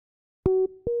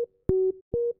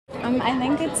I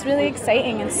think it's really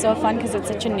exciting. It's so fun because it's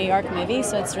such a New York movie,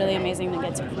 so it's really amazing to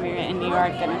get to premiere it in New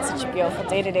York, and it's such a beautiful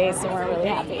day today, so we're really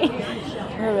happy.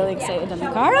 We're really excited in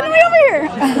the car on the way over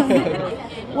here.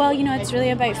 Well, you know, it's really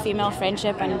about female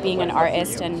friendship and being an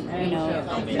artist and, you know,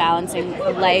 balancing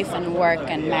life and work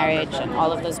and marriage and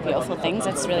all of those beautiful things.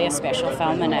 It's really a special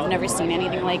film, and I've never seen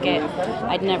anything like it.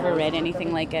 I'd never read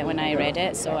anything like it when I read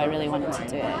it, so I really wanted to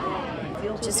do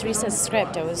it. Just Risa's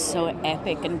script, it was so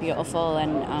epic and beautiful,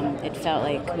 and it felt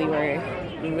like we were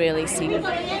really seeing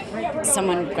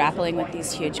someone grappling with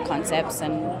these huge concepts,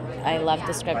 and I loved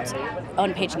the script.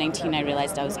 On page 19 I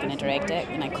realized I was going to direct it,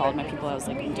 and I called my people. I was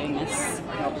like, I'm doing this.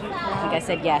 I think I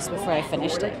said yes before I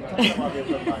finished it.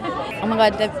 Oh my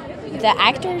god, the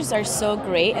actors are so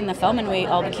great in the film, and we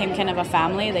all became kind of a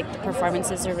family. Like, the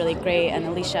performances are really great, and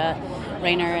Alicia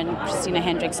Rayner and Christina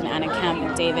Hendricks and Anna Camp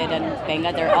and David and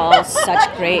Benga, they're all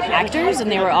such great actors,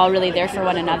 and they were all really there for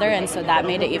one another, and so that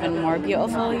made it even more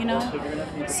beautiful, you know.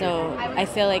 So I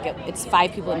feel like it's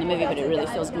 5 people in the movie, but it really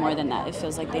feels more than that. It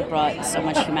feels like they brought so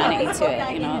much humanity to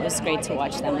it, you know. It was great to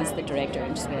watch them as the director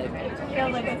and just be like,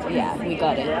 yeah, we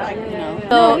got it, you know.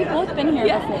 So we've both been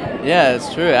here before. Yeah,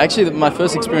 it's true. Actually, my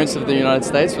first experience of the United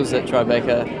States was at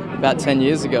Tribeca about 10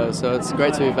 years ago, so it's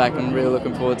great to be back. I'm really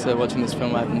looking forward to watching this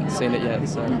film. I haven't seen it yet,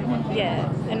 so.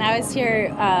 Yeah, and I was here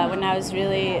when I was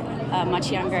really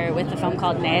much younger with a film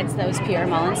called Neds. That was Peter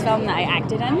Mullen's film that I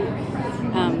acted in.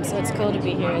 So it's cool to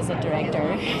be here as a director.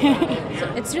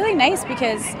 It's really nice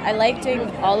because I like doing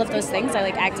all of those things. I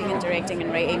like acting and directing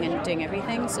and writing and doing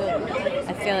everything. So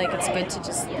I feel like it's good to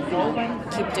just, you know,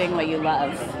 keep doing what you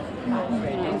love. You know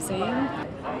what I'm saying?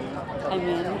 I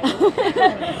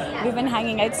mean, we've been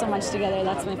hanging out so much together.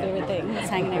 That's my favorite thing. Is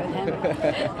hanging out with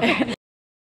him.